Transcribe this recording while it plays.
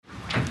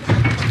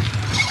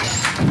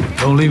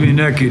Don't leave me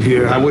naked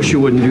here. I wish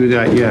you wouldn't do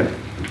that yet.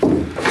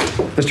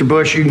 Mr.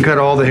 Bush, you can cut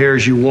all the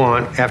hairs you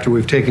want after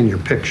we've taken your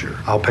picture.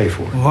 I'll pay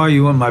for it. Why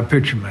you want my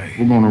picture made?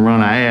 We're gonna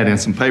run an ad in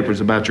some papers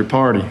about your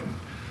party.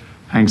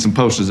 Hang some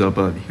posters up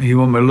of you. You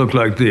want me to look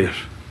like this?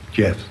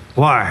 Yes.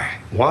 Why?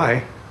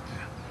 Why?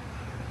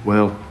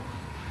 Well,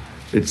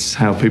 it's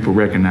how people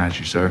recognize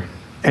you, sir.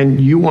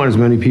 And you want as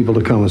many people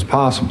to come as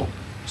possible.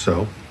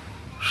 So?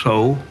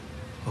 So,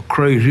 a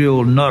crazy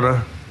old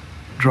nutter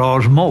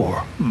draws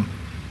more.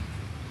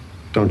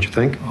 Don't you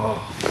think?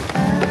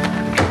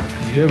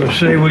 You ever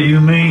say what you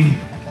mean?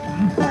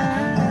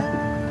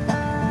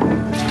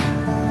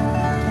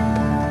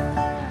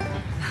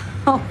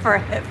 Oh, for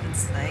heaven's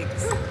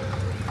sakes.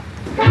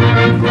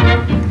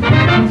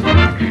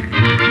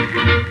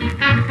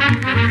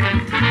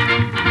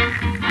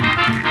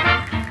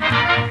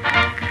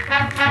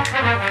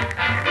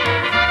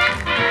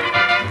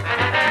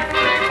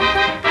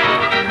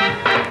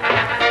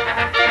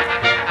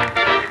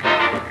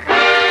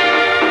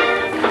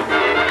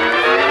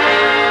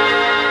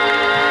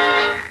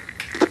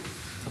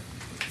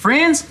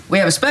 Friends, we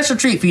have a special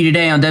treat for you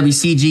today on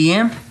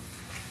WCGM.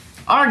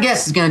 Our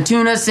guest is going to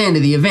tune us into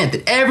the event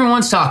that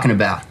everyone's talking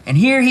about. And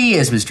here he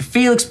is, Mr.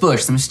 Felix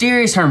Bush, the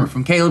mysterious hermit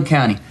from Caleb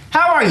County.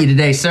 How are you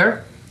today,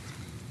 sir?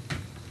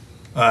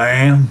 I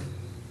am.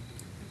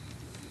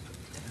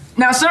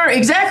 Now, sir,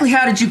 exactly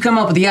how did you come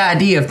up with the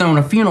idea of throwing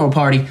a funeral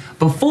party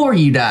before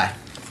you die?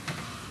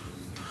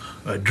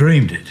 I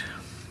dreamed it.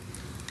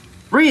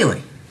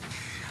 Really?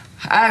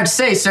 I have to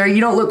say, sir,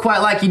 you don't look quite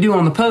like you do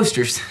on the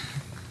posters.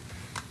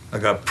 I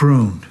got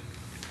pruned.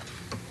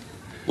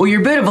 Well,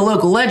 you're a bit of a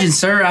local legend,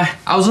 sir.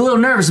 I was a little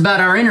nervous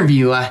about our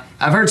interview.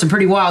 I've heard some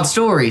pretty wild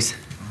stories.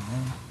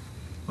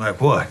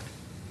 Like what?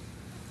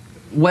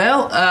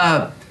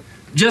 Well,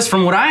 just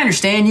from what I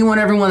understand, you want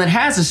everyone that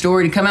has a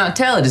story to come out and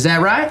tell it. Is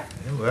that right?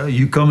 Yeah, well,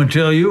 you come and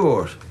tell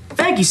yours.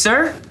 Thank you,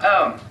 sir.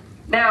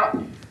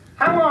 Now,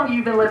 how long have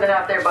you been living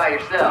out there by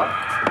yourself?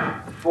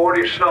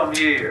 40-some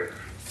years.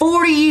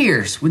 40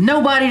 years with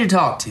nobody to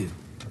talk to.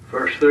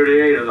 First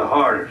 38 are the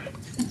hardest.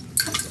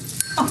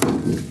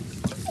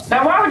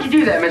 Now, why would you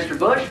do that, Mr.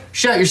 Bush?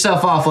 Shut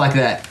yourself off like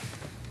that.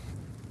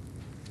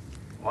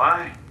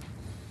 Why?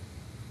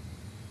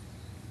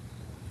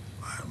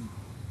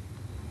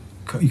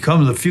 You come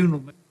to the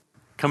funeral.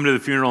 Come to the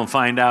funeral and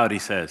find out, he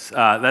says.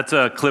 That's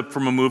a clip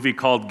from a movie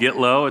called Get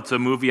Low. It's a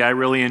movie I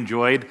really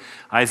enjoyed.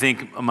 I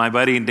think my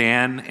buddy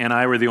Dan and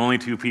I were the only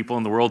two people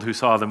in the world who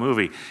saw the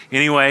movie.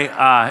 Anyway,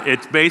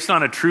 it's based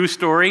on a true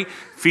story.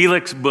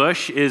 Felix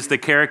Bush is the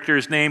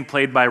character's name,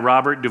 played by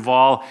Robert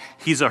Duvall.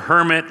 He's a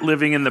hermit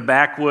living in the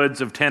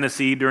backwoods of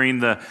Tennessee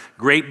during the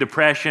Great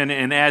Depression,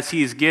 and as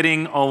he's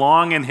getting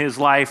along in his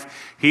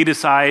life, he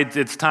decides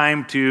it's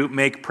time to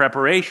make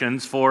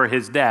preparations for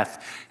his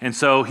death. And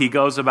so he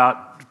goes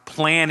about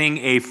planning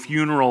a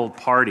funeral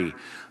party.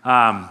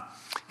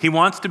 He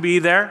wants to be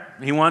there.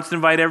 He wants to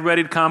invite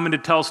everybody to come and to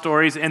tell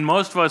stories. And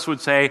most of us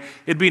would say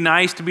it'd be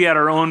nice to be at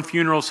our own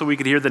funeral so we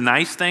could hear the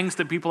nice things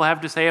that people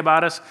have to say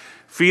about us.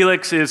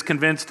 Felix is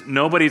convinced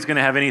nobody's going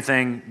to have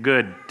anything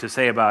good to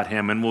say about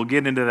him, and we'll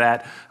get into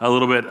that a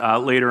little bit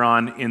later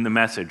on in the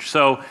message.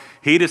 So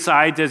he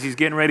decides as he's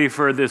getting ready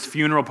for this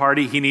funeral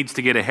party, he needs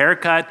to get a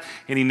haircut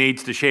and he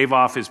needs to shave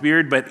off his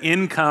beard, but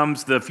in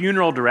comes the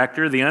funeral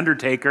director, the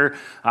undertaker.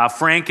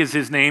 Frank is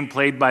his name,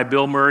 played by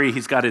Bill Murray.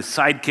 He's got his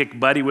sidekick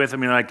buddy with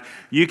him. You're like,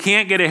 you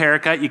can't get a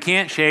haircut, you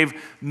can't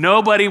shave.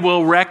 Nobody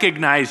will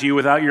recognize you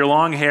without your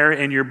long hair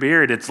and your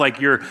beard. It's like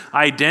your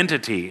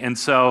identity. And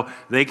so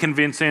they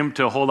convince him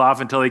to hold off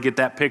until they get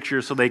that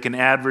picture so they can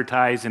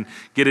advertise and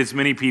get as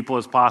many people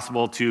as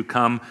possible to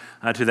come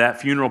to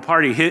that funeral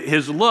party.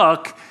 His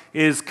look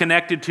is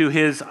connected to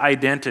his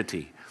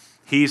identity.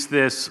 He's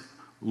this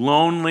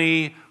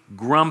lonely,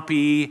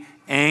 grumpy,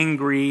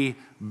 angry,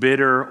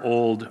 bitter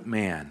old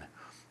man.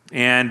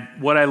 And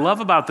what I love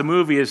about the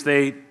movie is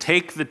they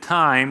take the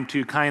time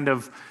to kind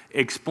of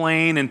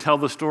explain and tell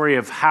the story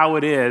of how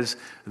it is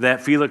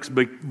that Felix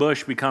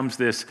Bush becomes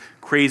this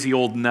crazy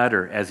old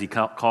nutter, as he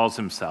calls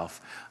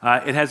himself.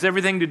 It has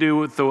everything to do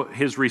with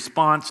his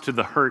response to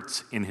the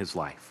hurts in his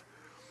life.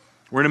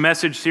 We're in a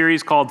message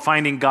series called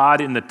Finding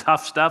God in the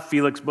Tough Stuff.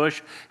 Felix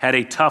Bush had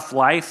a tough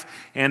life,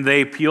 and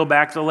they peel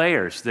back the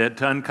layers to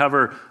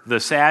uncover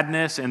the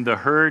sadness and the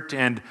hurt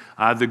and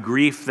the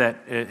grief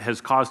that has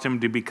caused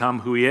him to become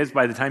who he is.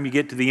 By the time you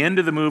get to the end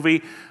of the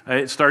movie,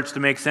 it starts to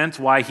make sense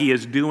why he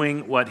is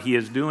doing what he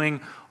is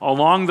doing.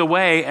 Along the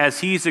way,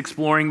 as he's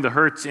exploring the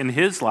hurts in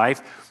his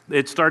life,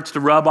 it starts to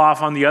rub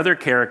off on the other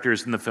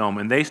characters in the film,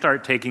 and they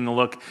start taking a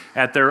look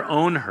at their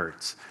own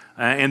hurts.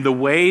 And the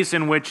ways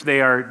in which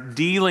they are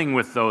dealing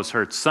with those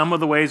hurts. Some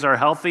of the ways are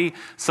healthy,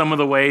 some of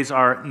the ways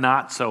are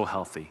not so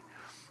healthy.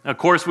 Of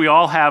course, we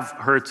all have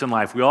hurts in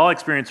life. We all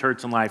experience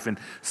hurts in life. And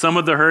some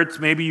of the hurts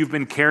maybe you've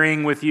been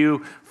carrying with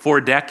you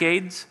for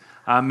decades.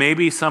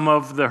 Maybe some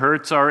of the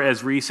hurts are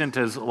as recent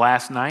as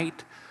last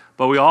night.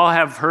 But we all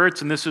have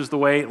hurts, and this is the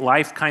way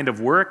life kind of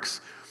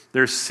works.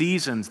 There's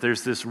seasons.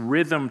 There's this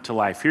rhythm to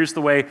life. Here's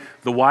the way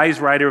the wise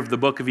writer of the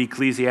book of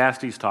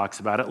Ecclesiastes talks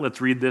about it. Let's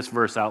read this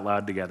verse out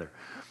loud together.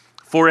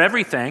 For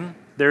everything,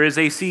 there is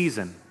a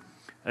season,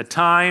 a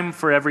time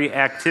for every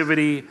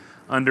activity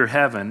under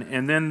heaven.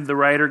 And then the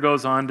writer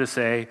goes on to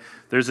say,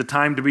 there's a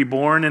time to be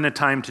born and a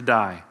time to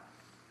die,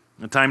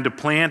 a time to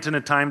plant and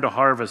a time to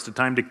harvest, a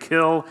time to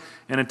kill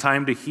and a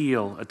time to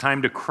heal, a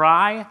time to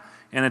cry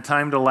and a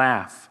time to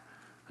laugh,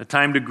 a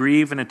time to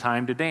grieve and a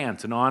time to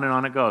dance, and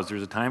on it goes.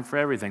 There's a time for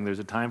everything. There's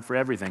a time for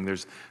everything.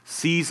 There's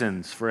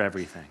seasons for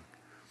everything.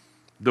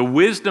 The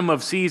wisdom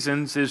of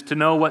seasons is to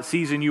know what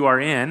season you are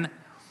in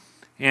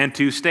and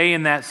to stay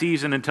in that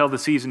season until the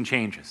season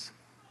changes.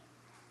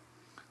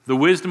 The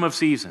wisdom of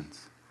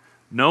seasons.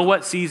 Know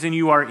what season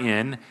you are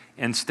in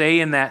and stay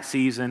in that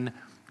season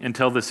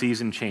until the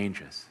season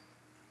changes.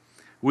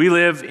 We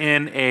live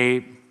in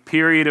a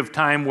period of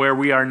time where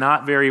we are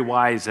not very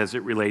wise as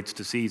it relates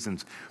to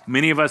seasons.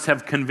 Many of us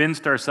have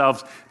convinced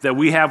ourselves that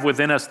we have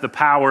within us the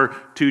power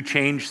to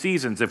change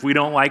seasons. If we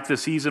don't like the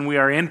season we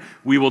are in,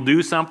 we will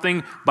do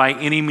something by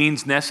any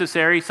means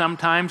necessary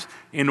sometimes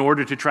in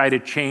order to try to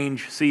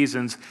change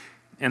seasons.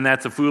 And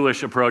that's a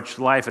foolish approach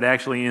to life. It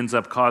actually ends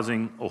up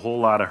causing a whole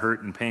lot of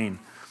hurt and pain.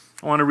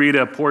 I want to read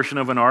a portion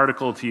of an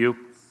article to you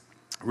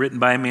written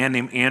by a man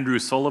named Andrew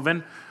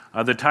Sullivan.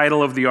 The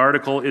title of the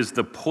article is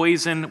The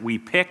Poison We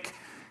Pick.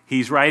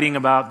 He's writing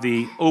about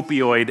the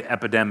opioid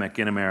epidemic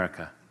in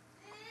America.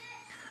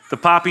 The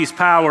poppy's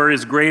power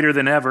is greater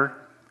than ever.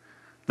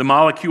 The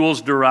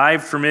molecules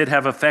derived from it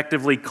have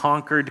effectively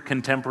conquered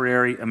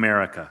contemporary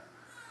America.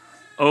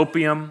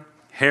 Opium,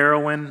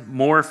 heroin,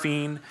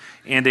 morphine,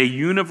 and a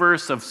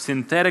universe of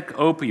synthetic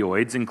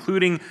opioids,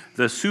 including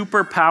the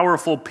super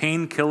powerful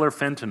painkiller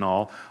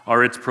fentanyl,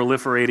 are its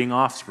proliferating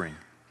offspring.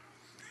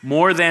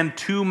 More than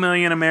 2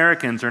 million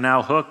Americans are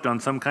now hooked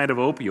on some kind of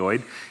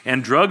opioid,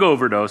 and drug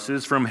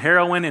overdoses from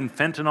heroin and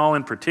fentanyl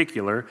in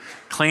particular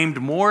claimed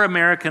more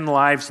American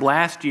lives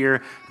last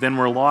year than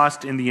were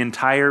lost in the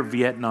entire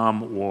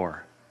Vietnam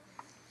War.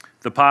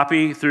 The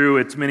poppy, through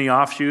its many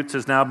offshoots,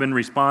 has now been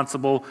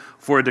responsible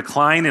for a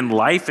decline in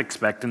life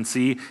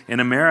expectancy in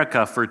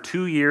America for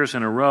 2 years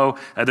in a row,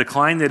 a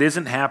decline that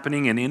isn't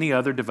happening in any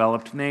other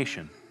developed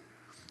nation.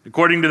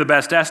 According to the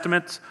best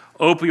estimates,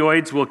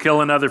 opioids will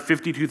kill another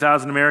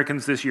 52,000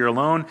 Americans this year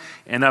alone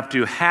and up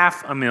to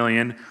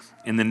 500,000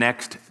 in the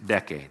next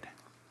decade.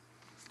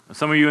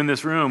 Some of you in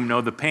this room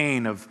know the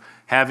pain of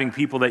having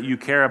people that you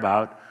care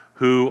about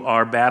who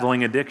are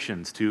battling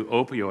addictions to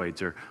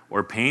opioids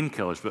or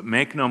painkillers. But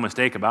make no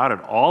mistake about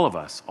it, all of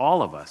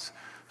us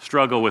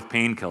struggle with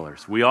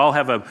painkillers. We all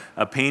have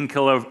a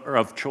painkiller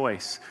of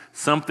choice,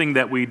 something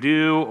that we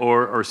do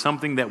or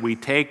something that we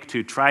take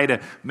to try to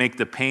make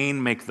the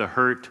pain, make the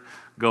hurt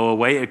go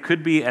away. It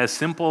could be as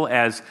simple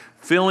as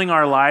filling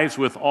our lives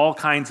with all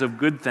kinds of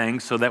good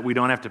things so that we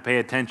don't have to pay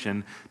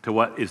attention to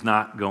what is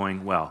not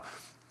going well.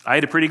 I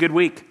had a pretty good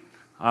week.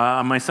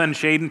 My son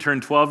Shaden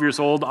turned 12 years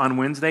old on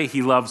Wednesday.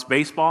 He loves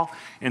baseball,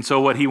 and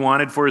so what he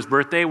wanted for his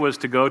birthday was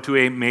to go to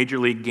a major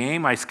league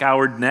game. I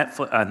scoured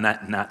StubHub.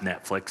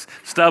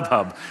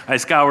 I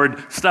scoured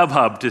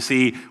StubHub to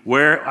see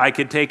where I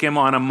could take him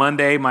on a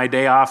Monday, my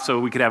day off, so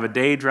we could have a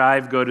day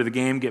drive, go to the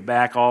game, get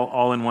back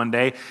all in one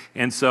day.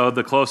 And so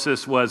the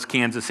closest was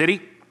Kansas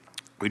City.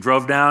 We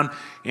drove down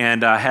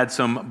and had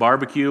some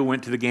barbecue,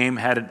 went to the game,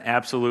 had an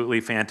absolutely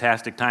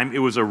fantastic time. It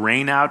was a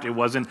rain out. It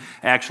wasn't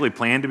actually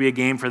planned to be a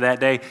game for that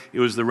day. It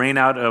was the rain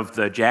out of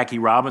the Jackie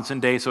Robinson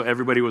day, so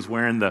everybody was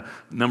wearing the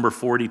number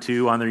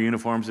 42 on their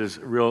uniforms. It was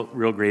a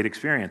real great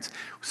experience.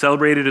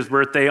 Celebrated his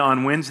birthday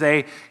on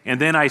Wednesday, and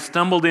then I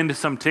stumbled into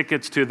some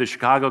tickets to the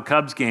Chicago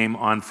Cubs game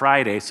on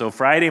Friday. So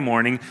Friday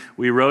morning,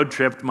 we road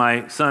tripped.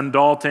 My son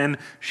Dalton,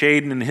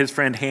 Shaden, and his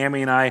friend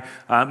Hammy and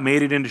I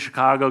made it into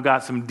Chicago,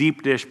 got some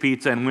deep dish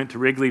pizza, and went to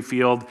Wrigley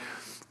Field.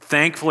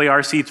 Thankfully,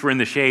 our seats were in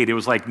the shade. It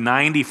was like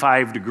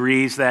 95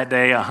 degrees that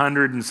day,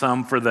 100 and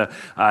some for the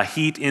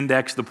heat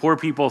index. The poor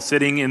people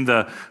sitting in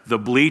the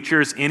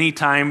bleachers,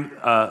 anytime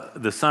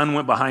the sun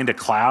went behind a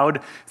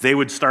cloud, they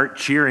would start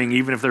cheering,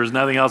 even if there was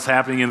nothing else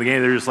happening in the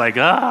game. They're just like,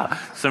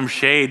 some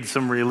shade,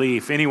 some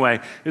relief. Anyway,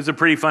 it was a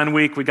pretty fun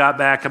week. We got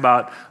back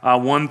about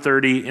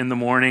 1:30 in the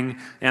morning,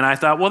 and I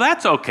thought, well,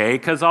 that's okay,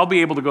 because I'll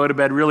be able to go to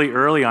bed really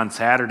early on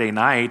Saturday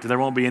night. There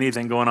won't be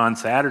anything going on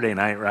Saturday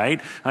night, right?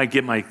 I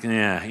get my,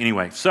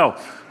 anyway. So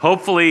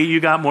hopefully you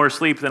got more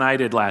sleep than I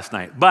did last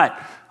night. But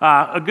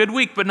a good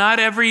week, but not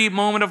every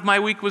moment of my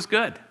week was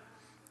good.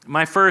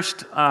 My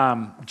first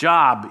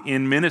job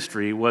in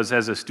ministry was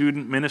as a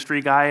student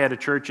ministry guy at a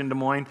church in Des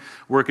Moines,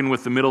 working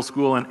with the middle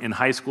school and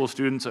high school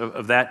students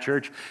of that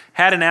church.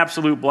 Had an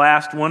absolute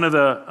blast. One of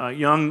the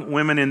young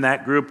women in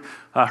that group,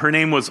 her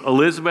name was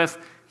Elizabeth,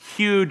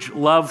 huge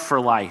love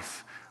for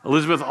life.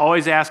 Elizabeth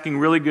always asking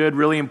really good,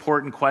 really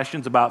important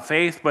questions about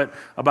faith, but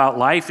about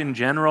life in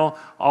general,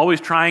 always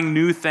trying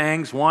new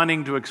things,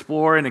 wanting to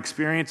explore and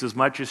experience as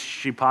much as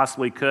she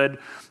possibly could.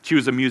 She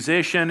was a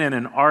musician and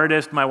an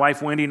artist. My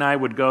wife Wendy and I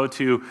would go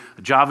to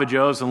Java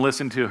Joe's and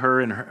listen to her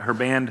and her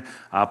band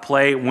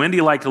play. Wendy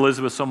liked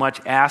Elizabeth so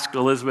much, asked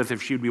Elizabeth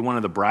if she would be one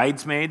of the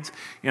bridesmaids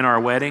in our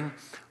wedding.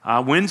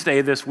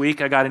 Wednesday this week,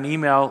 I got an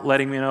email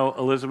letting me know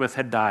Elizabeth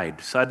had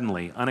died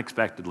suddenly,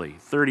 unexpectedly,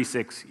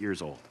 36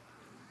 years old.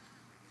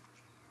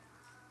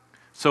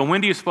 So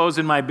when do you suppose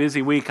in my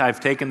busy week I've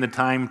taken the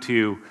time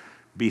to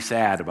be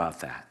sad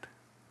about that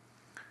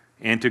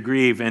and to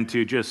grieve and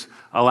to just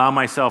allow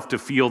myself to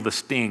feel the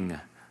sting,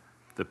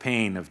 the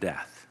pain of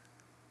death?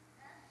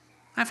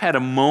 I've had a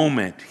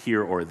moment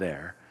here or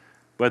there,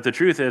 but the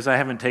truth is I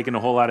haven't taken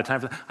a whole lot of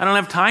time. I don't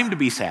have time to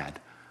be sad.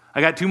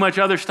 I got too much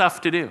other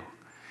stuff to do.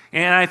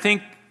 And I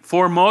think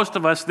for most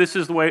of us, this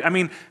is the way. I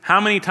mean, how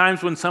many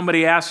times when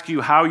somebody asks you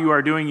how you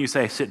are doing, you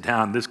say, sit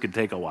down, this could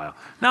take a while.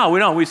 No, we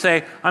don't. We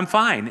say, I'm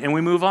fine, and we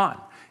move on.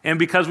 And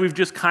because we've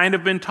just kind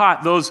of been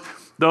taught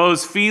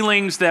those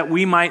feelings that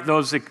we might,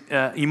 those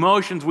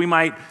emotions we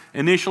might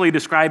initially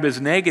describe as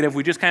negative,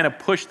 we just kind of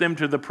push them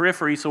to the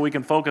periphery so we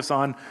can focus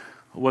on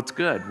what's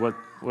good,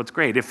 what's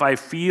great. If I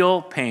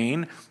feel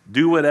pain,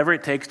 do whatever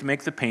it takes to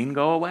make the pain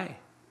go away.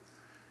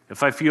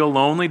 If I feel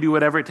lonely, do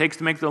whatever it takes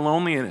to make the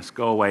loneliness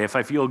go away. If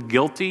I feel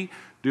guilty,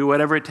 do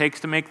whatever it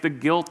takes to make the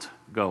guilt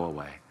go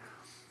away.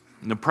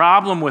 And the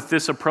problem with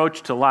this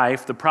approach to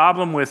life, the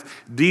problem with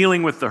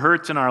dealing with the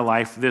hurts in our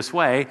life this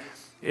way,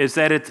 is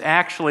that it's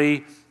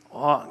actually,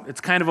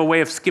 it's kind of a way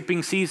of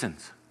skipping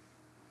seasons.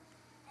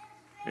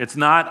 It's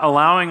not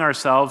allowing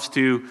ourselves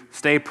to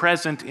stay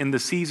present in the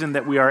season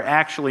that we are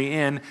actually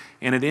in,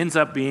 and it ends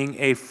up being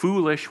a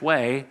foolish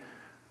way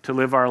to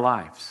live our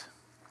lives.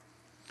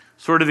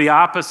 Sort of the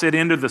opposite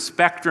end of the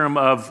spectrum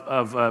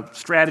of a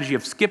strategy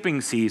of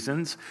skipping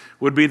seasons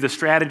would be the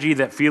strategy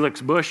that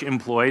Felix Bush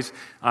employs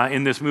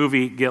in this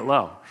movie, Get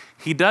Low.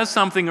 He does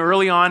something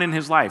early on in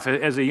his life.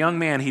 As a young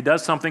man, he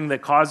does something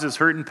that causes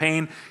hurt and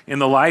pain in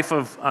the life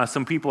of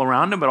some people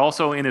around him, but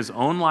also in his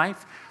own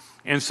life.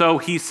 And so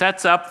he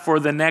sets up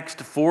for the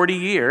next 40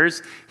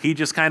 years, he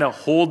just kind of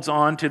holds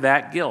on to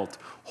that guilt,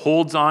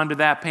 holds on to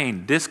that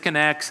pain,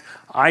 disconnects,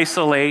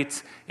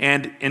 isolates,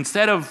 and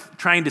instead of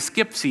trying to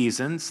skip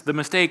seasons, the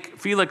mistake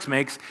Felix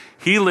makes,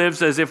 he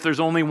lives as if there's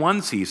only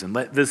one season.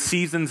 The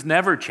seasons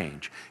never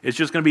change. It's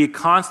just going to be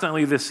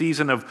constantly the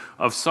season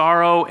of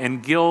sorrow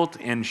and guilt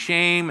and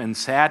shame and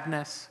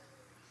sadness.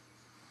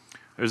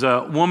 There's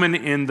a woman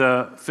in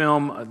the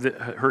film,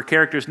 her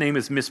character's name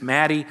is Miss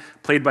Maddie,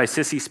 played by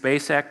Sissy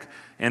Spacek.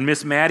 And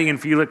Miss Maddie and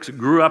Felix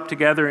grew up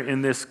together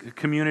in this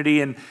community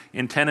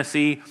in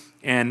Tennessee,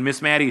 and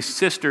Miss Maddie's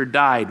sister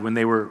died when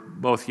they were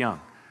both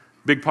young.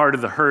 Big part of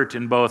the hurt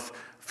in both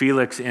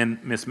Felix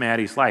and Miss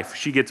Maddie's life.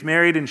 She gets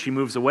married and she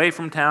moves away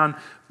from town,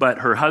 but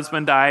her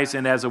husband dies,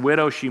 and as a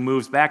widow, she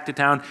moves back to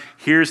town,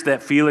 hears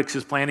that Felix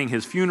is planning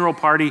his funeral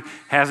party,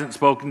 hasn't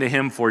spoken to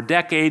him for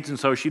decades, and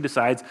so she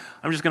decides,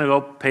 I'm just going to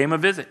go pay him a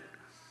visit.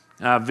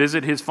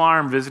 Visit his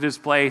farm, visit his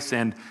place,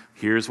 and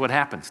here's what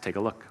happens. Take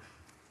a look.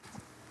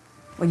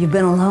 Well, you've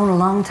been alone a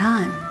long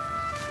time.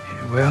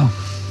 Yeah, well,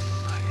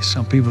 I guess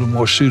some people are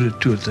more suited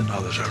to it than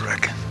others, I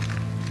reckon.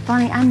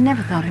 Bonnie, I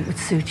never thought it would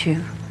suit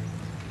you.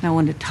 No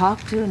one to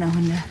talk to, no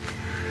one to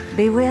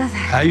be with.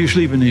 How you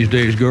sleeping these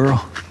days,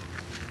 girl?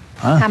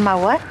 Huh? Am I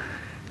what?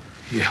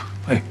 Yeah.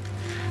 Hey,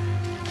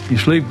 you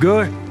sleep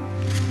good?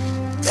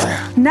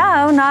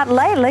 No, not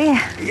lately.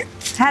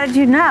 How did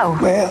you know?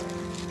 Well,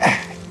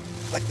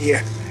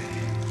 yeah.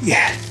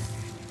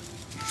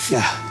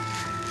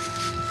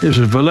 This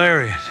is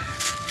valerian.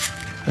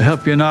 To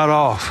help you nod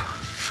off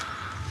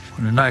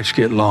when the nights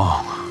get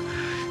long.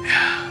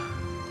 Yeah.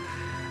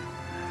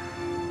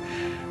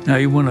 Now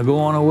you want to go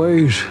on a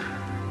ways?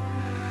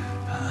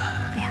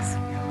 Yes.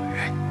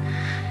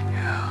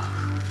 Yeah.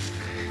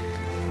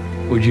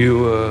 Would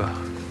you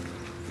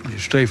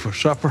stay for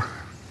supper?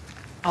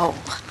 Oh,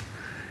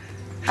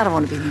 I don't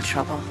want to be in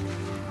trouble.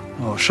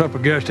 Oh, supper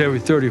guest every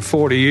 30,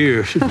 40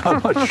 years. It's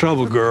not much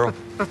trouble, girl.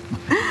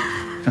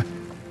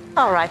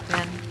 All right,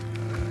 then.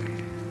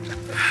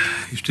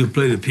 You still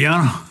play the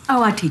piano?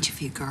 Oh, I teach a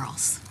few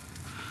girls.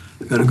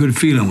 I got a good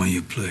feeling when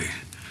you play.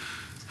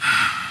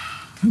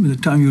 Remember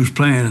the time you was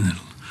playing and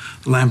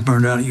the lamp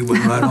burned out and you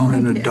went right on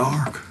in the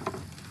dark?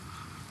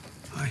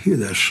 I hear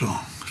that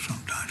song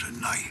sometimes at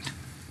night.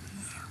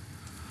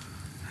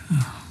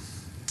 Yeah.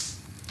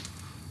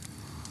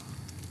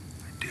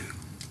 I do.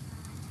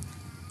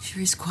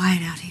 Sure is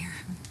quiet out here.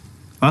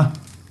 Huh?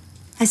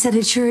 I said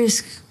it sure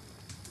is.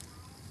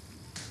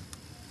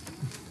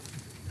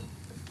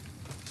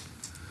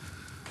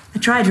 I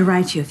tried to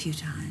write you a few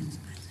times,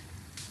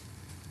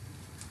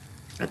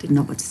 but I didn't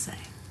know what to say.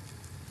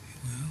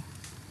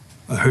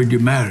 I heard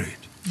you're married.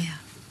 Yeah,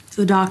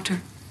 to a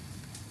doctor.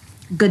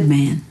 Good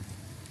man.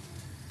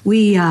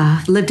 We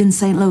lived in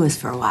St. Louis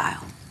for a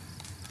while.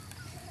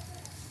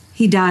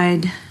 He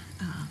died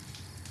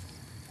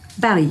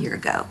about a year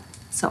ago,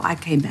 so I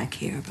came back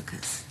here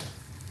because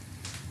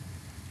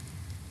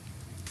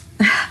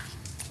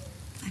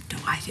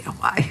idea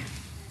why.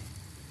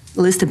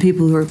 The list of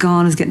people who are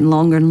gone is getting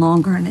longer and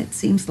longer, and it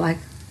seems like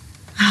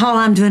all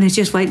I'm doing is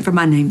just waiting for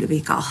my name to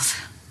be called.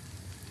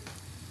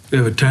 If you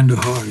have a tender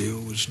heart, you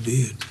always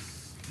did.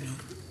 You know?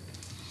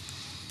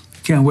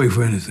 You can't wait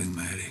for anything,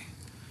 Maddie.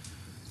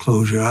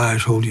 Close your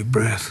eyes, hold your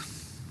breath.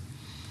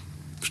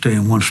 Stay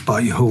in one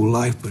spot your whole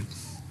life, but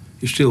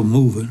you're still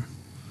moving.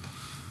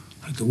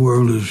 Like the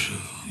world is,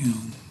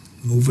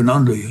 moving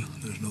under you.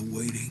 There's no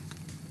waiting.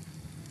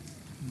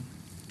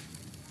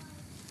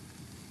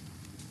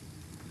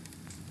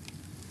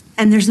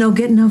 And there's no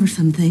getting over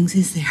some things,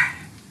 is there?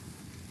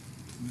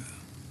 Yeah.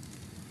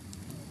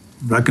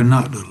 Reckon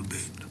not, little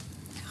bit.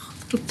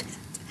 A little bit.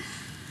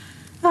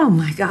 Oh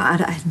my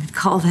God, I didn't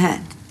call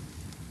that.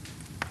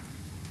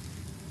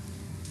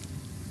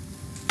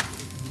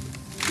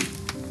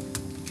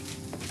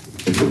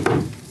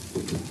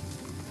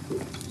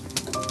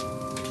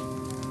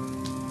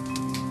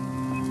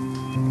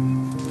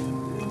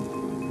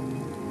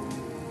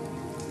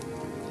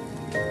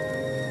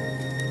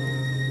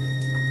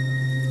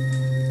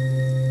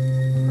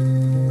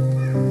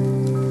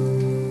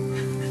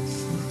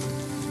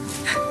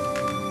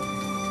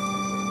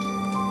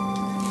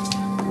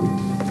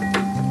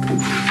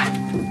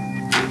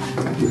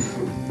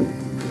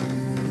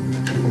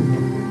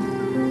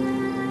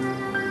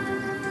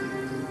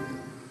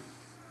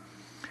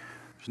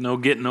 There's no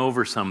getting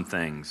over some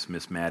things,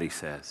 Miss Maddie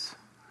says.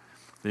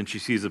 Then she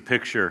sees a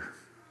picture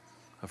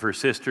of her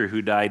sister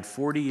who died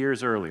 40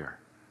 years earlier.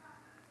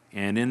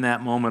 And in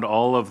that moment,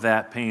 all of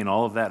that pain,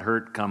 all of that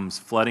hurt comes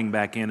flooding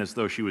back in as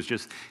though she was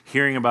just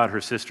hearing about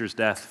her sister's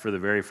death for the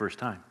very first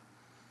time.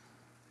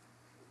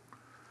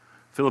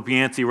 Philip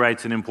Yancey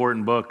writes an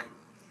important book,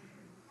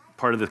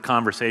 part of the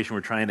conversation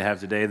we're trying to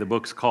have today. The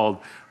book's called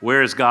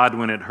Where is God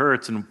When It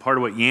Hurts? And part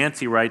of what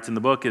Yancey writes in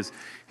the book is,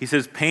 he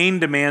says, pain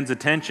demands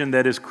attention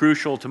that is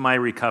crucial to my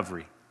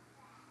recovery.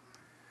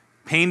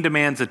 Pain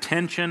demands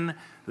attention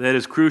that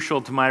is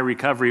crucial to my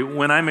recovery.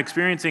 When I'm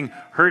experiencing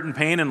hurt and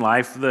pain in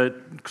life, the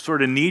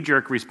sort of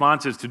knee-jerk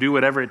response is to do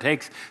whatever it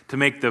takes to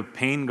make the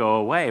pain go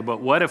away.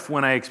 But what if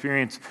when I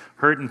experience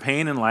hurt and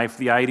pain in life,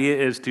 the idea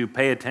is to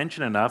pay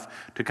attention enough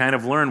to kind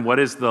of learn what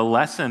is the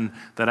lesson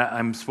that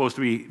I'm supposed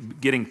to be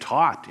getting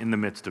taught in the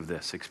midst of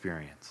this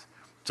experience?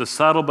 It's a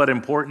subtle but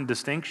important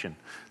distinction.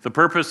 The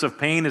purpose of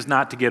pain is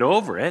not to get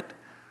over it.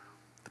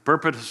 The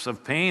purpose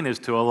of pain is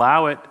to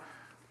allow it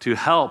to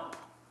help,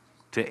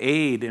 to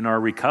aid in our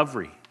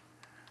recovery,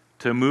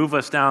 to move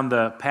us down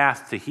the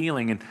path to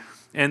healing.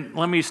 And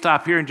let me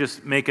stop here and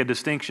just make a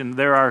distinction.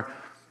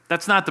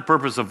 That's not the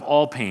purpose of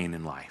all pain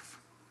in life.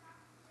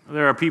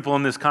 There are people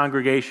in this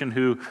congregation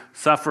who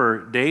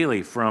suffer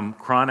daily from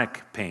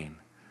chronic pain,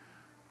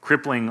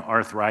 crippling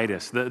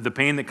arthritis, the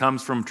pain that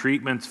comes from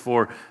treatments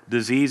for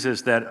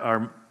diseases that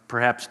are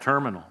perhaps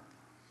terminal.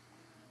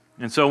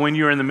 And so when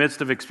you're in the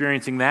midst of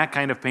experiencing that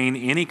kind of pain,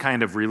 any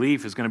kind of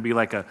relief is going to be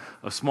like a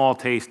small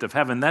taste of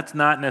heaven. That's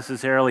not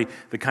necessarily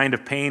the kind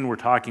of pain we're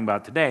talking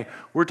about today.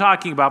 We're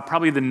talking about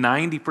probably the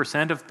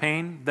 90% of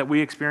pain that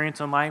we experience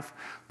in life,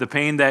 the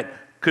pain that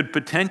could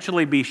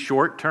potentially be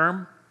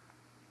short-term,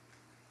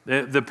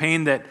 the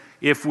pain that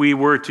if we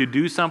were to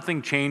do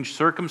something, change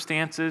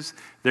circumstances,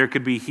 there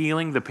could be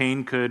healing, the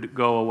pain could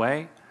go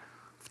away.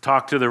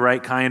 Talk to the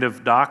right kind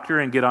of doctor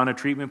and get on a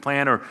treatment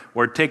plan,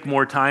 or take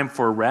more time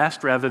for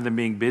rest rather than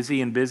being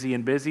busy and busy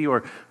and busy,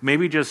 or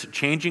maybe just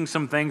changing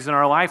some things in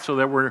our life so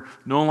that we're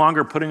no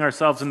longer putting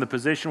ourselves in the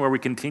position where we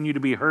continue to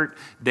be hurt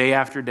day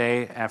after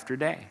day after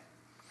day.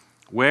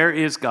 Where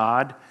is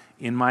God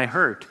in my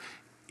hurt?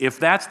 If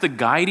that's the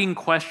guiding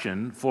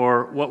question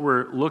for what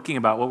we're looking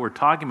about, what we're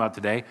talking about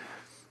today,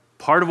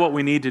 part of what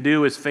we need to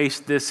do is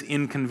face this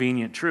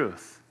inconvenient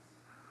truth.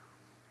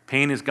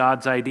 Pain is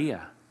God's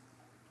idea.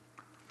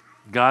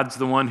 God's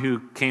the one who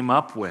came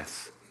up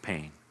with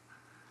pain.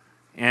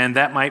 And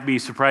that might be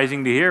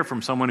surprising to hear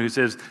from someone who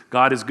says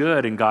God is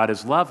good and God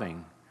is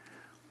loving.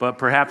 But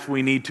perhaps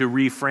we need to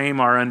reframe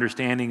our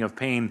understanding of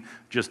pain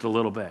just a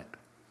little bit.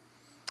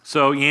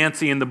 So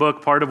Yancey in the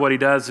book, part of what he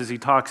does is he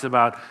talks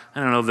about,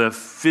 the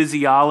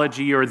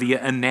physiology or the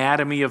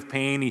anatomy of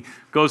pain. He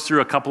goes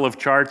through a couple of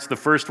charts. The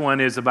first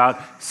one is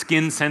about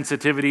skin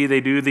sensitivity.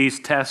 They do these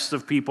tests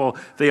of people.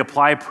 They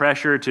apply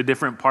pressure to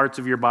different parts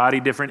of your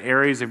body, different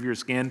areas of your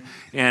skin,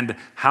 and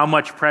how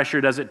much pressure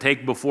does it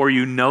take before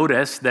you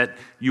notice that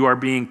you are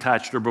being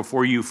touched or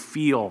before you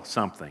feel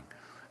something.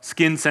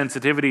 Skin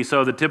sensitivity,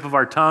 so the tip of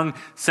our tongue,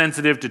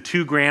 sensitive to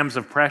 2 grams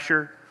of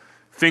pressure.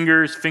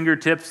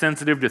 Fingertips,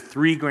 sensitive to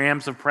 3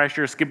 grams of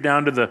pressure. Skip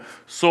down to the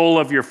sole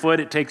of your foot.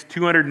 It takes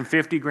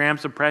 250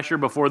 grams of pressure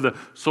before the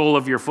sole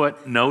of your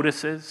foot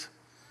notices.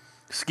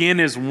 Skin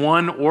is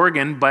one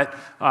organ, but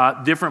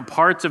different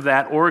parts of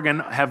that organ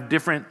have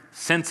different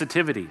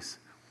sensitivities.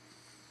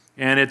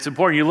 And it's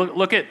important. You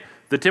look at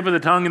the tip of the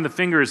tongue and the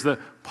fingers, the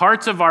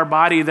parts of our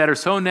body that are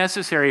so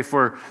necessary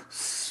for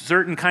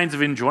certain kinds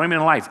of enjoyment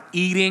in life.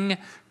 Eating,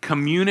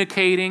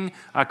 communicating,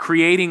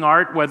 creating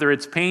art, whether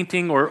it's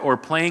painting or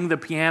playing the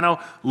piano,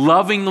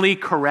 lovingly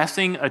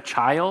caressing a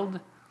child.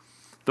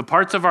 The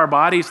parts of our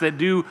bodies that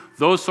do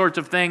those sorts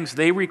of things,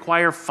 they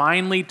require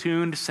finely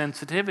tuned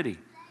sensitivity.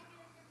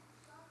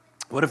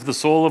 What if the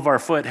sole of our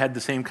foot had the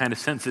same kind of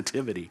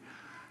sensitivity? It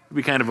would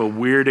be kind of a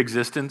weird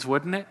existence,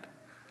 wouldn't it?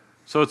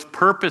 So it's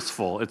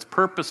purposeful. It's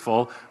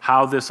purposeful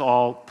how this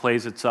all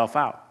plays itself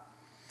out.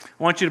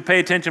 I want you to pay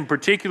attention,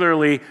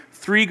 particularly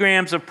 3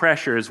 grams of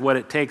pressure is what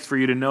it takes for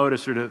you to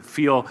notice or to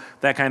feel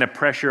that kind of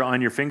pressure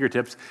on your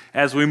fingertips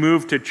as we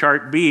move to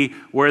chart B,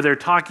 where they're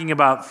talking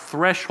about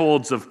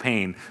thresholds of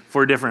pain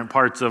for different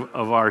parts of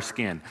our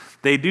skin.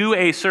 They do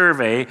a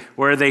survey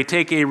where they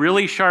take a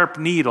really sharp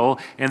needle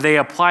and they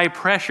apply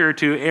pressure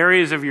to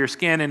areas of your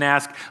skin and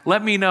ask,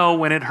 let me know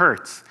when it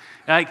hurts.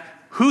 Like,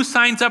 who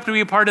signs up to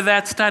be a part of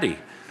that study?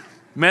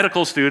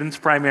 Medical students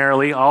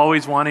primarily,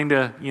 always wanting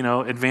to,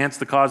 advance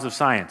the cause of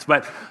science.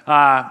 But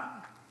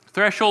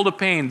threshold of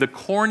pain, the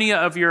cornea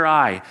of your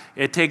eye,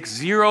 it takes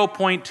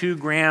 0.2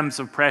 grams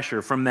of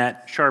pressure from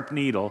that sharp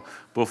needle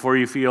before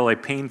you feel a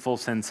painful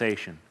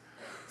sensation.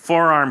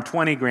 Forearm,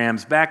 20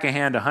 grams, back of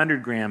hand,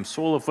 100 grams,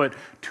 sole of foot,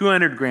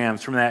 200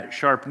 grams from that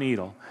sharp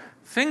needle.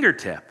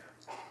 Fingertip,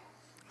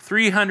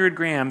 300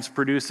 grams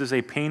produces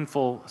a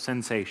painful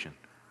sensation.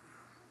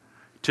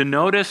 To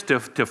notice, to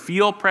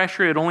feel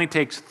pressure, it only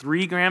takes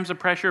 3 grams of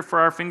pressure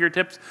for our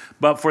fingertips,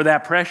 but for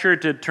that pressure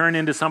to turn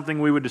into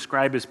something we would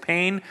describe as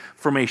pain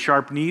from a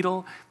sharp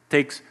needle,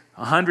 takes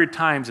 100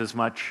 times as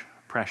much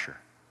pressure.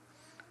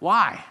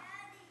 Why?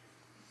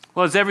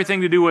 Well, it's everything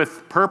to do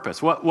with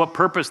purpose, what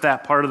purpose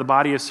that part of the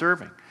body is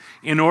serving.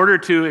 In order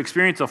to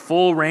experience a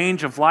full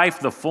range of life,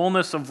 the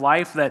fullness of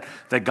life that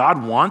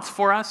God wants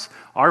for us,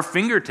 our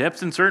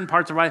fingertips in certain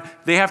parts of our body,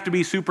 they have to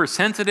be super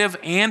sensitive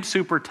and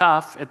super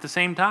tough at the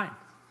same time.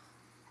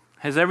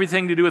 Has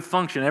everything to do with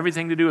function,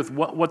 everything to do with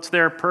what's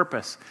their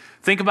purpose.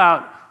 Think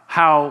about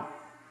how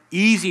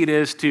easy it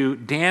is to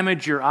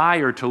damage your eye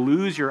or to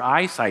lose your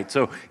eyesight.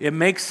 So it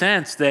makes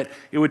sense that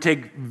it would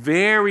take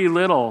very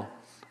little.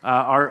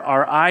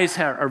 Our eyes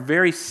are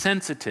very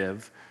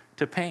sensitive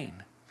to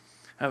pain.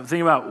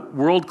 Think about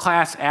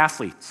world-class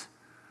athletes.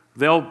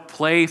 They'll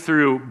play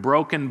through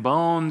broken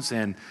bones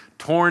and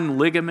torn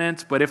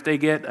ligaments, but if they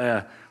get,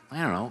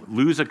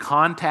 lose a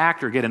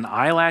contact or get an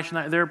eyelash,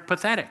 they're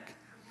pathetic.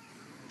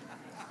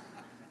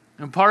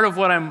 And part of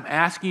what I'm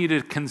asking you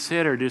to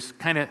consider, just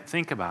kind of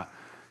think about,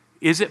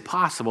 is it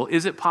possible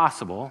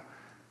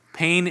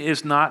pain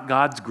is not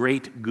God's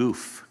great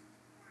goof?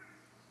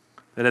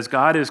 That as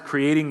God is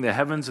creating the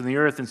heavens and the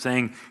earth and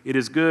saying, it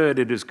is good,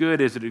 it is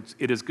good,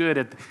 it is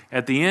good,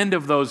 at the end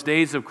of those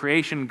days of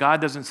creation,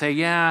 God doesn't say,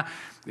 yeah,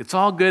 it's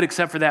all good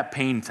except for that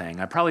pain thing.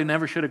 I probably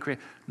never should have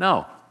created.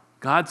 No.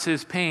 God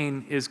says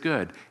pain is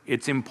good.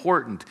 It's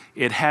important.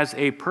 It has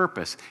a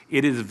purpose.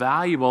 It is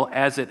valuable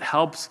as it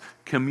helps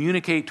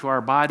communicate to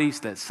our bodies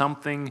that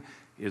something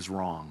is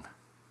wrong.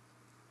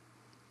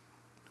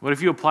 What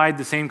if you applied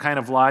the same kind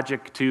of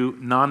logic to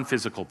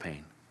non-physical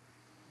pain,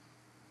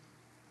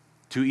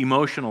 to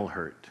emotional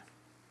hurt,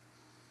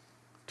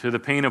 to the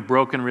pain of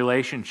broken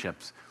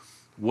relationships?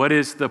 What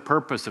is the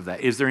purpose of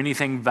that? Is there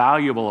anything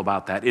valuable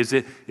about that? Is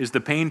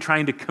the pain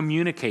trying to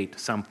communicate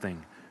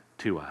something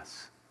to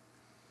us?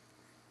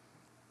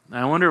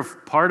 I wonder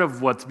if part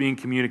of what's being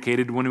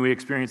communicated when we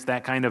experience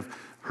that kind of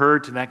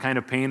hurt and that kind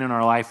of pain in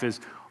our life is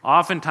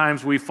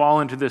oftentimes we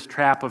fall into this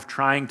trap of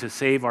trying to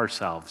save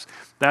ourselves.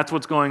 That's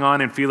what's going on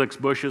in Felix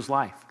Bush's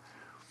life.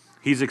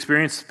 He's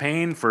experienced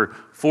pain for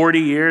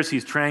 40 years.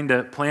 He's trying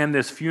to plan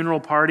this funeral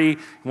party.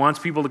 He wants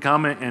people to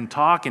come and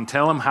talk and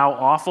tell him how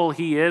awful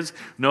he is.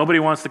 Nobody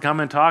wants to come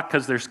and talk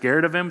because they're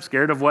scared of him,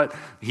 scared of what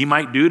he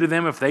might do to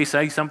them if they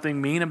say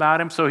something mean about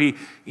him. So he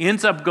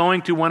ends up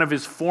going to one of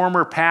his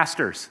former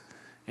pastors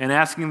and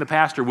asking the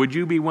pastor, would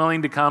you be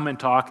willing to come and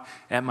talk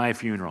at my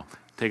funeral?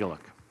 Take a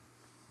look.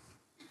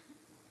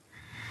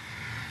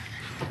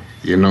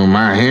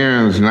 My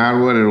hearing's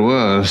not what it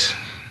was.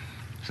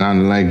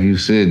 Sounded like you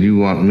said you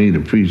want me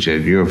to preach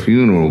at your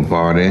funeral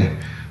party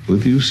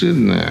with you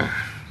sitting there.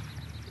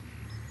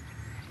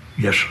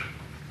 Yes, sir.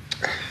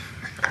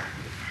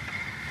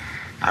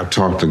 I've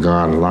talked to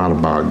God a lot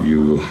about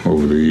you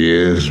over the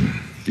years.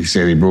 He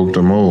said he broke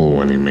the mold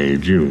when he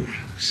made you.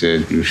 He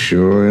said you're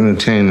sure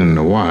entertaining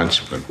to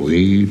watch, but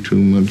way too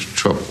much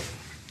trouble.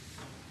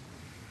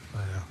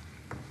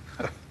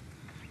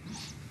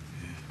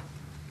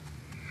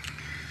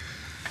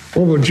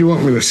 What would you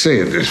want me to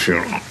say at this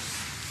funeral?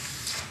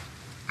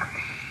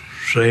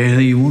 Say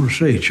anything you want to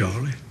say,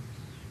 Charlie.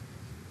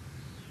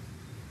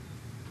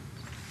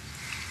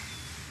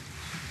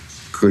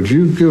 Could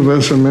you give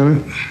us a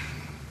minute?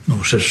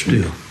 No, sit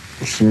still.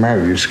 What's the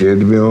matter? You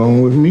scared to be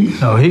alone with me?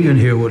 No, he can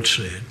hear what's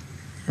said.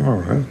 All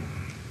right.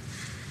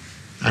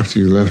 After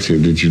you left here,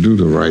 did you do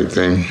the right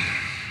thing?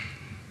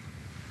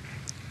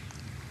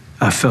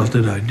 I felt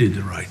that I did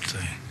the right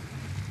thing.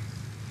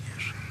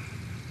 Yes.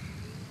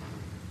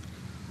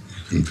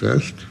 You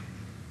confessed?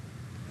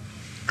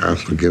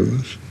 Asked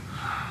forgiveness?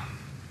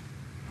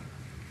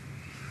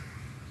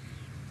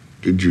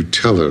 Did you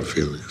tell her,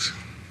 Felix?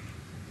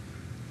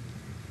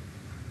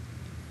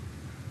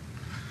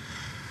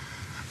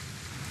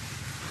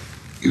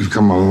 You've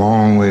come a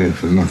long way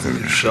for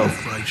nothing.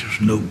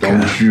 Self-righteous, no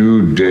Don't kind.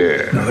 you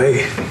dare. Now,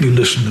 hey, you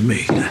listen to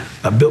me.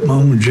 I built my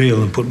own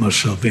jail and put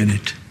myself in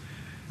it.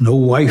 No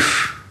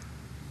wife,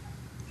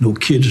 no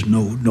kids,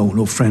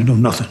 no friends, no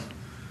nothing.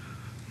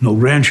 No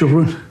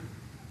grandchildren.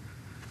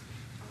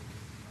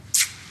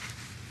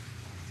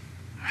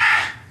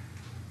 I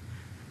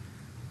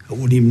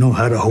wouldn't even know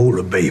how to hold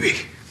a baby.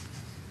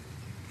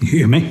 You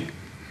hear me?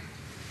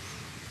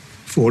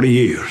 40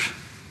 years.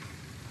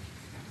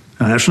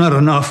 Now, that's not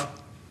enough.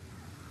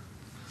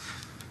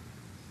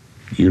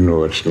 You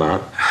know it's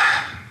not.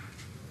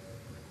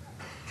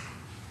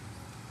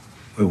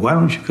 Well, why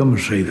don't you come and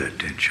say that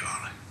then, Charlie?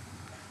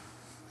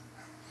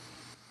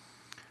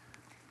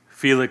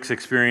 Felix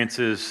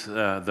experiences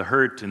the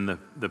hurt and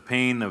the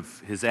pain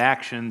of his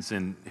actions,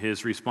 and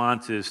his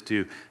response is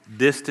to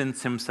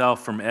distance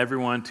himself from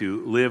everyone,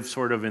 to live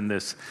sort of in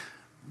this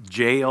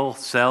jail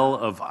cell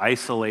of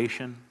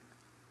isolation.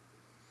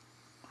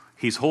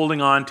 He's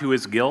holding on to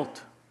his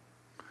guilt.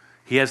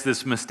 He has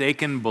this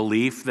mistaken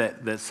belief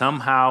that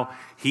somehow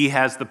he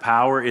has the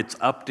power, it's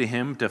up to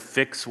him to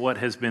fix what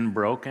has been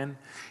broken.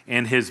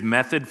 And his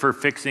method for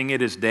fixing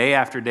it is day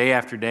after day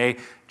after day,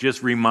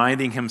 just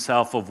reminding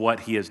himself of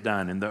what he has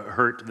done and the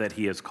hurt that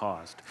he has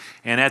caused.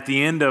 And at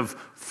the end of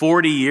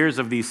 40 years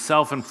of these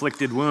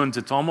self-inflicted wounds,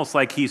 it's almost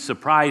like he's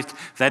surprised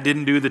that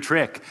didn't do the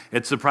trick.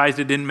 It's surprised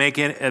it didn't make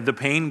the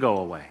pain go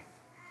away.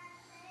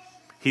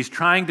 He's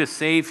trying to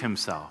save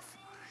himself.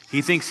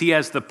 He thinks he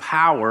has the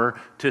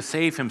power to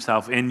save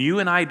himself. And you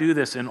and I do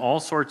this in all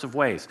sorts of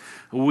ways.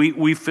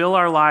 We fill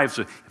our lives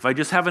with, if I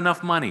just have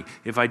enough money,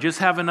 if I just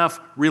have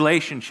enough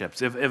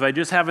relationships, if I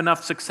just have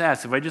enough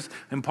success, if I just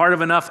am part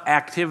of enough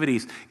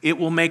activities, it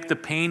will make the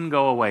pain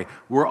go away.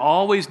 We're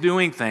always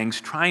doing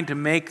things, trying to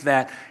make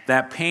that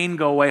pain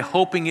go away,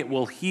 hoping it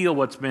will heal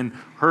what's been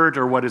hurt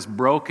or what is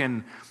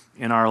broken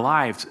in our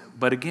lives.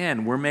 But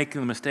again, we're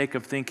making the mistake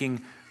of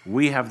thinking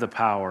we have the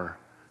power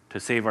to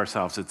save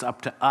ourselves. It's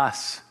up to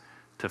us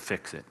to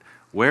fix it.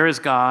 Where is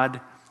God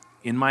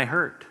in my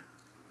hurt?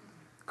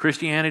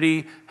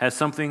 Christianity has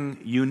something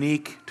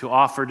unique to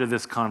offer to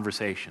this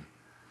conversation.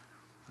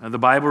 The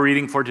Bible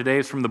reading for today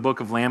is from the book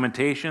of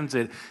Lamentations.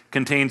 It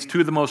contains two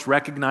of the most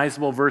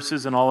recognizable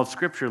verses in all of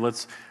Scripture.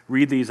 Let's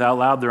read these out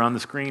loud. They're on the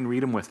screen.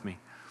 Read them with me.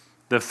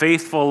 The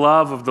faithful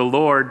love of the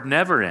Lord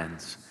never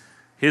ends.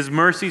 His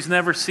mercies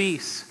never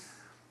cease.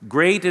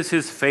 Great is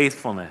his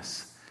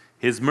faithfulness.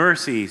 His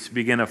mercies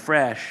begin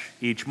afresh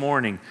each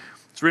morning.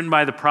 It's written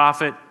by the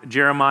prophet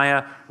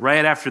Jeremiah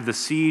right after the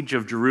siege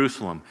of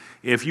Jerusalem.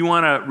 If you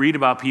want to read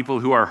about people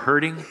who are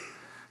hurting,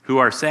 who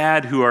are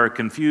sad, who are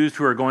confused,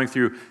 who are going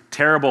through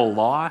terrible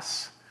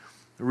loss,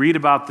 read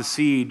about the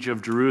siege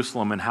of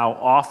Jerusalem and how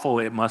awful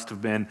it must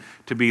have been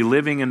to be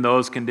living in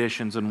those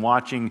conditions and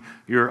watching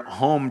your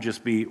home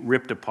just be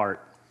ripped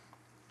apart.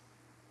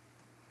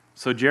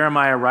 So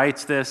Jeremiah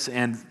writes this,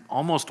 and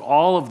almost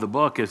all of the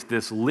book is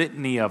this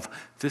litany of,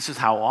 this is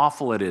how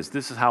awful it is.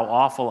 This is how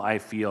awful I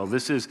feel.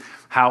 This is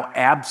how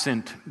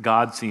absent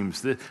God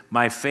seems.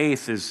 My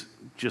faith is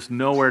just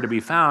nowhere to be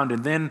found.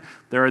 And then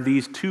there are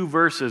these two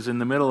verses in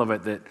the middle of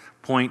it that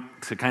point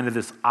to kind of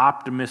this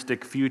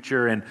optimistic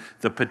future and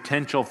the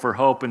potential for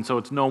hope. And so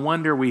it's no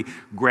wonder we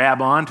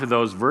grab onto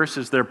those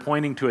verses. They're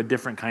pointing to a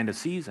different kind of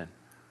season.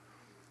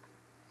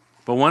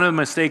 But one of the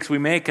mistakes we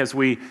make as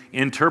we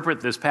interpret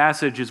this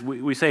passage is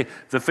we say,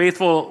 the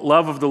faithful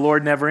love of the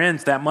Lord never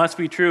ends. That must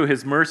be true.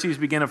 His mercies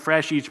begin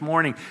afresh each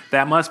morning.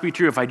 That must be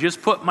true. If I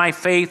just put my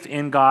faith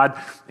in God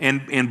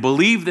and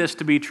believe this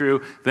to be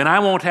true, then I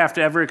won't have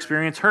to ever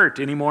experience hurt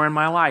anymore in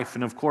my life.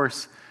 And of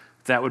course,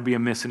 that would be a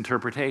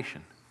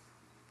misinterpretation.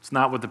 It's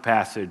not what the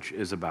passage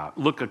is about.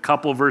 Look a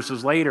couple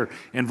verses later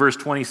in verse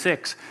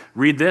 26.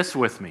 Read this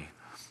with me.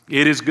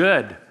 It is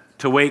good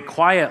to wait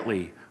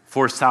quietly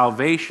for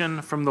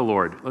salvation from the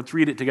Lord. Let's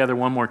read it together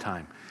one more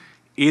time.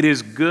 It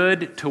is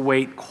good to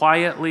wait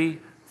quietly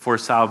for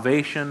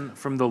salvation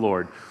from the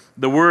Lord.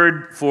 The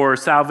word for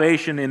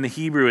salvation in the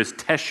Hebrew is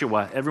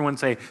Teshua. Everyone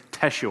say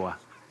Teshua.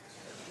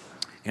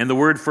 And the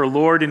word for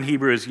Lord in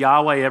Hebrew is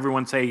Yahweh.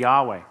 Everyone say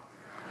Yahweh.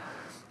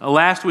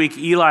 Last week,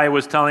 Eli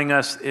was telling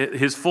us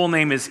his full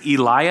name is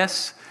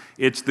Elias.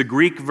 It's the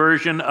Greek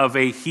version of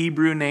a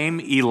Hebrew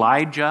name,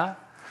 Elijah.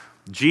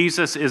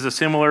 Jesus is a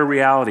similar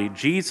reality.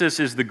 Jesus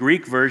is the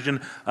Greek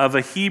version of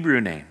a Hebrew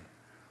name.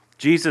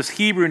 Jesus'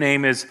 Hebrew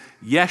name is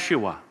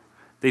Yeshua.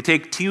 They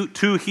take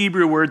two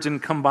Hebrew words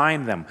and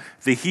combine them.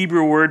 The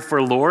Hebrew word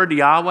for Lord,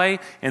 Yahweh,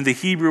 and the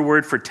Hebrew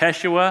word for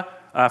Teshua,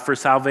 for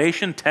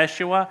salvation,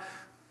 Teshua.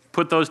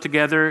 Put those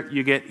together,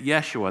 you get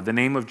Yeshua, the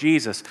name of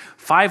Jesus.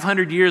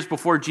 500 years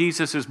before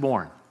Jesus is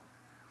born,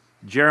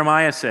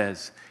 Jeremiah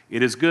says,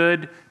 it is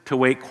good to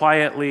wait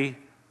quietly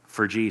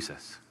for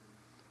Jesus.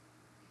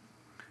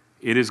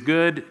 It is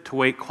good to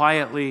wait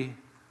quietly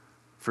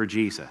for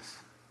Jesus.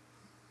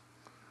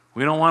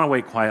 We don't want to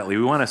wait quietly.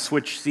 We want to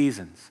switch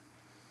seasons.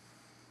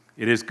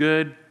 It is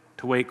good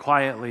to wait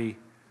quietly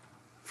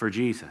for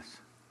Jesus.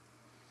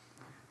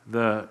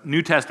 The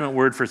New Testament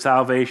word for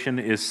salvation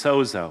is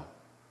sozo.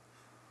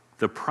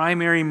 The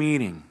primary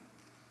meaning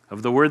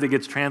of the word that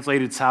gets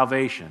translated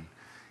salvation,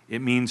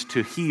 it means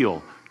to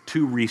heal,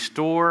 to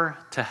restore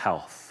to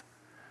health.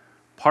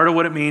 Part of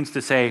what it means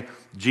to say,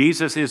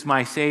 Jesus is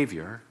my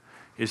Savior,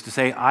 is to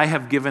say, I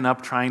have given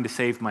up trying to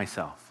save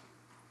myself.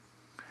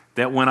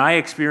 That when I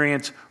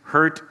experience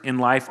hurt in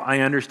life,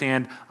 I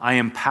understand I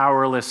am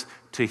powerless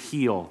to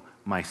heal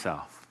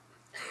myself.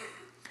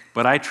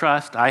 But I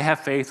trust, I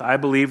have faith, I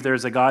believe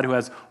there's a God who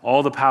has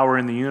all the power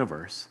in the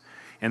universe,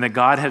 and that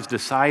God has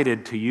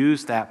decided to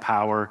use that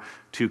power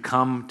to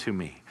come to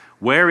me.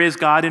 Where is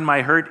God in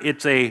my hurt?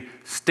 It's a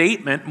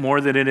statement more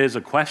than it is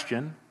a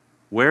question.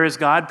 Where is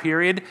God,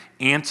 period?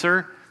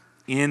 Answer,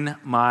 in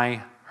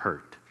my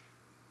hurt.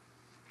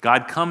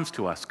 God comes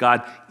to us.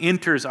 God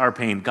enters our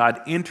pain.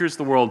 God enters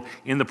the world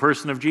in the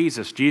person of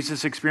Jesus.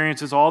 Jesus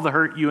experiences all the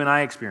hurt you and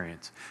I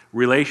experience.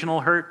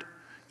 Relational hurt,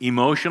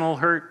 emotional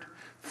hurt,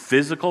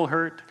 physical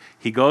hurt.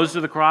 He goes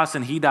to the cross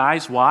and he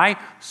dies. Why?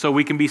 So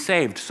we can be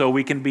saved, so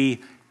we can be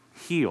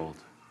healed.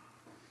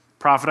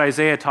 Prophet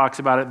Isaiah talks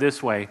about it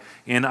this way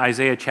in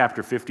Isaiah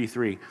chapter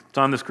 53. It's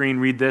on the screen.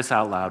 Read this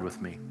out loud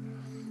with me.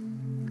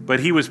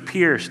 But he was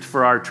pierced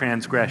for our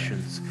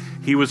transgressions.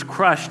 He was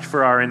crushed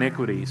for our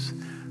iniquities.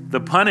 The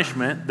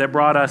punishment that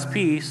brought us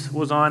peace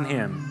was on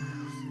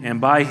him,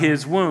 and by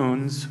his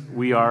wounds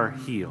we are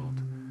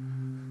healed.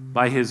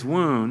 By his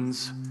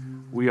wounds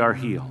we are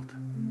healed.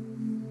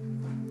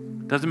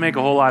 Doesn't make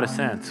a whole lot of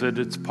sense.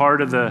 It's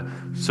part of the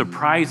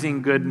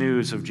surprising good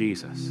news of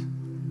Jesus.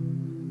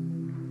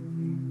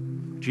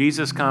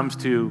 Jesus comes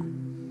to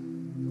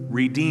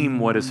redeem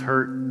what is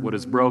hurt, what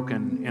is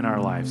broken in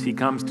our lives. He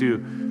comes to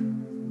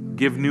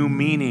give new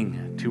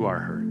meaning to our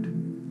hurt.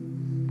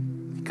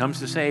 He comes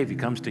to save. He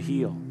comes to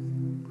heal.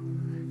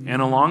 And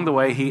along the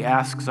way, he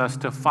asks us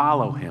to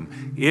follow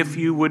him. If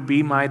you would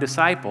be my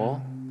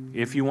disciple,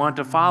 if you want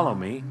to follow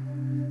me,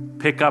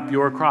 pick up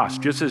your cross.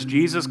 Just as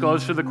Jesus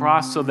goes to the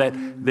cross so that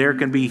there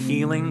can be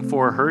healing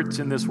for hurts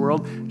in this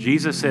world,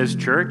 Jesus says,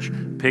 church,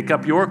 pick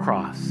up your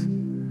cross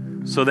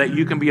so that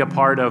you can be a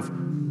part of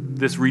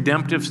this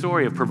redemptive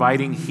story of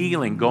providing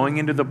healing, going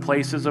into the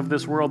places of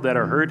this world that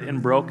are hurt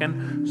and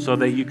broken so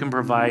that you can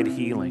provide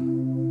healing.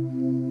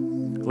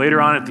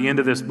 Later on at the end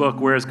of this book,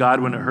 Where is God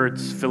When It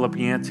Hurts?, Philip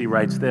Yancey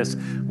writes this: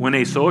 when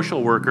a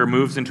social worker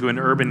moves into an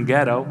urban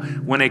ghetto,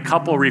 when a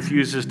couple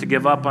refuses to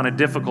give up on a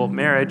difficult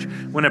marriage,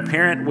 when a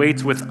parent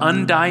waits with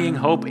undying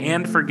hope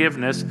and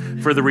forgiveness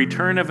for the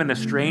return of an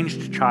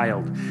estranged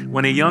child,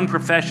 when a young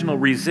professional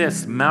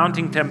resists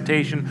mounting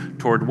temptation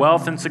toward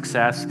wealth and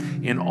success,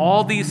 in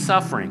all these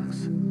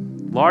sufferings,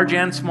 large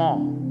and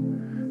small,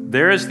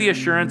 there is the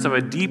assurance of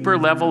a deeper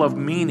level of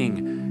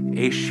meaning,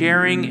 a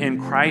sharing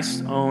in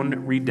Christ's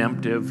own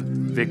redemptive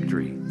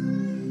victory.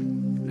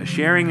 A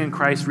sharing in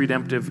Christ's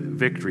redemptive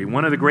victory.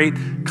 One of the great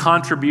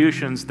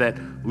contributions that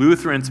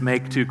Lutherans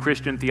make to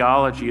Christian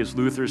theology is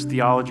Luther's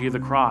theology of the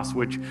cross,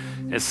 which,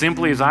 as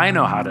simply as I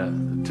know how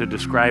to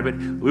describe it,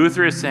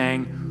 Luther is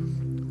saying,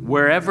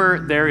 wherever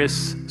there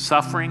is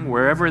suffering,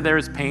 wherever there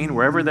is pain,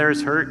 wherever there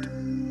is hurt,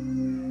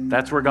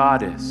 that's where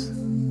God is.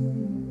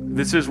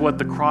 This is what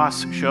the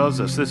cross shows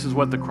us. This is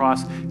what the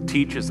cross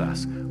teaches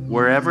us.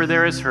 Wherever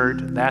there is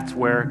hurt, that's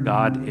where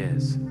God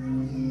is.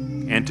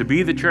 And to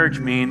be the church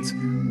means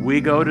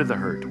we go to the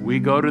hurt, we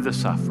go to the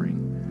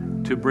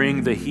suffering to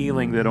bring the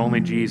healing that only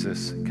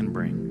Jesus can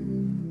bring.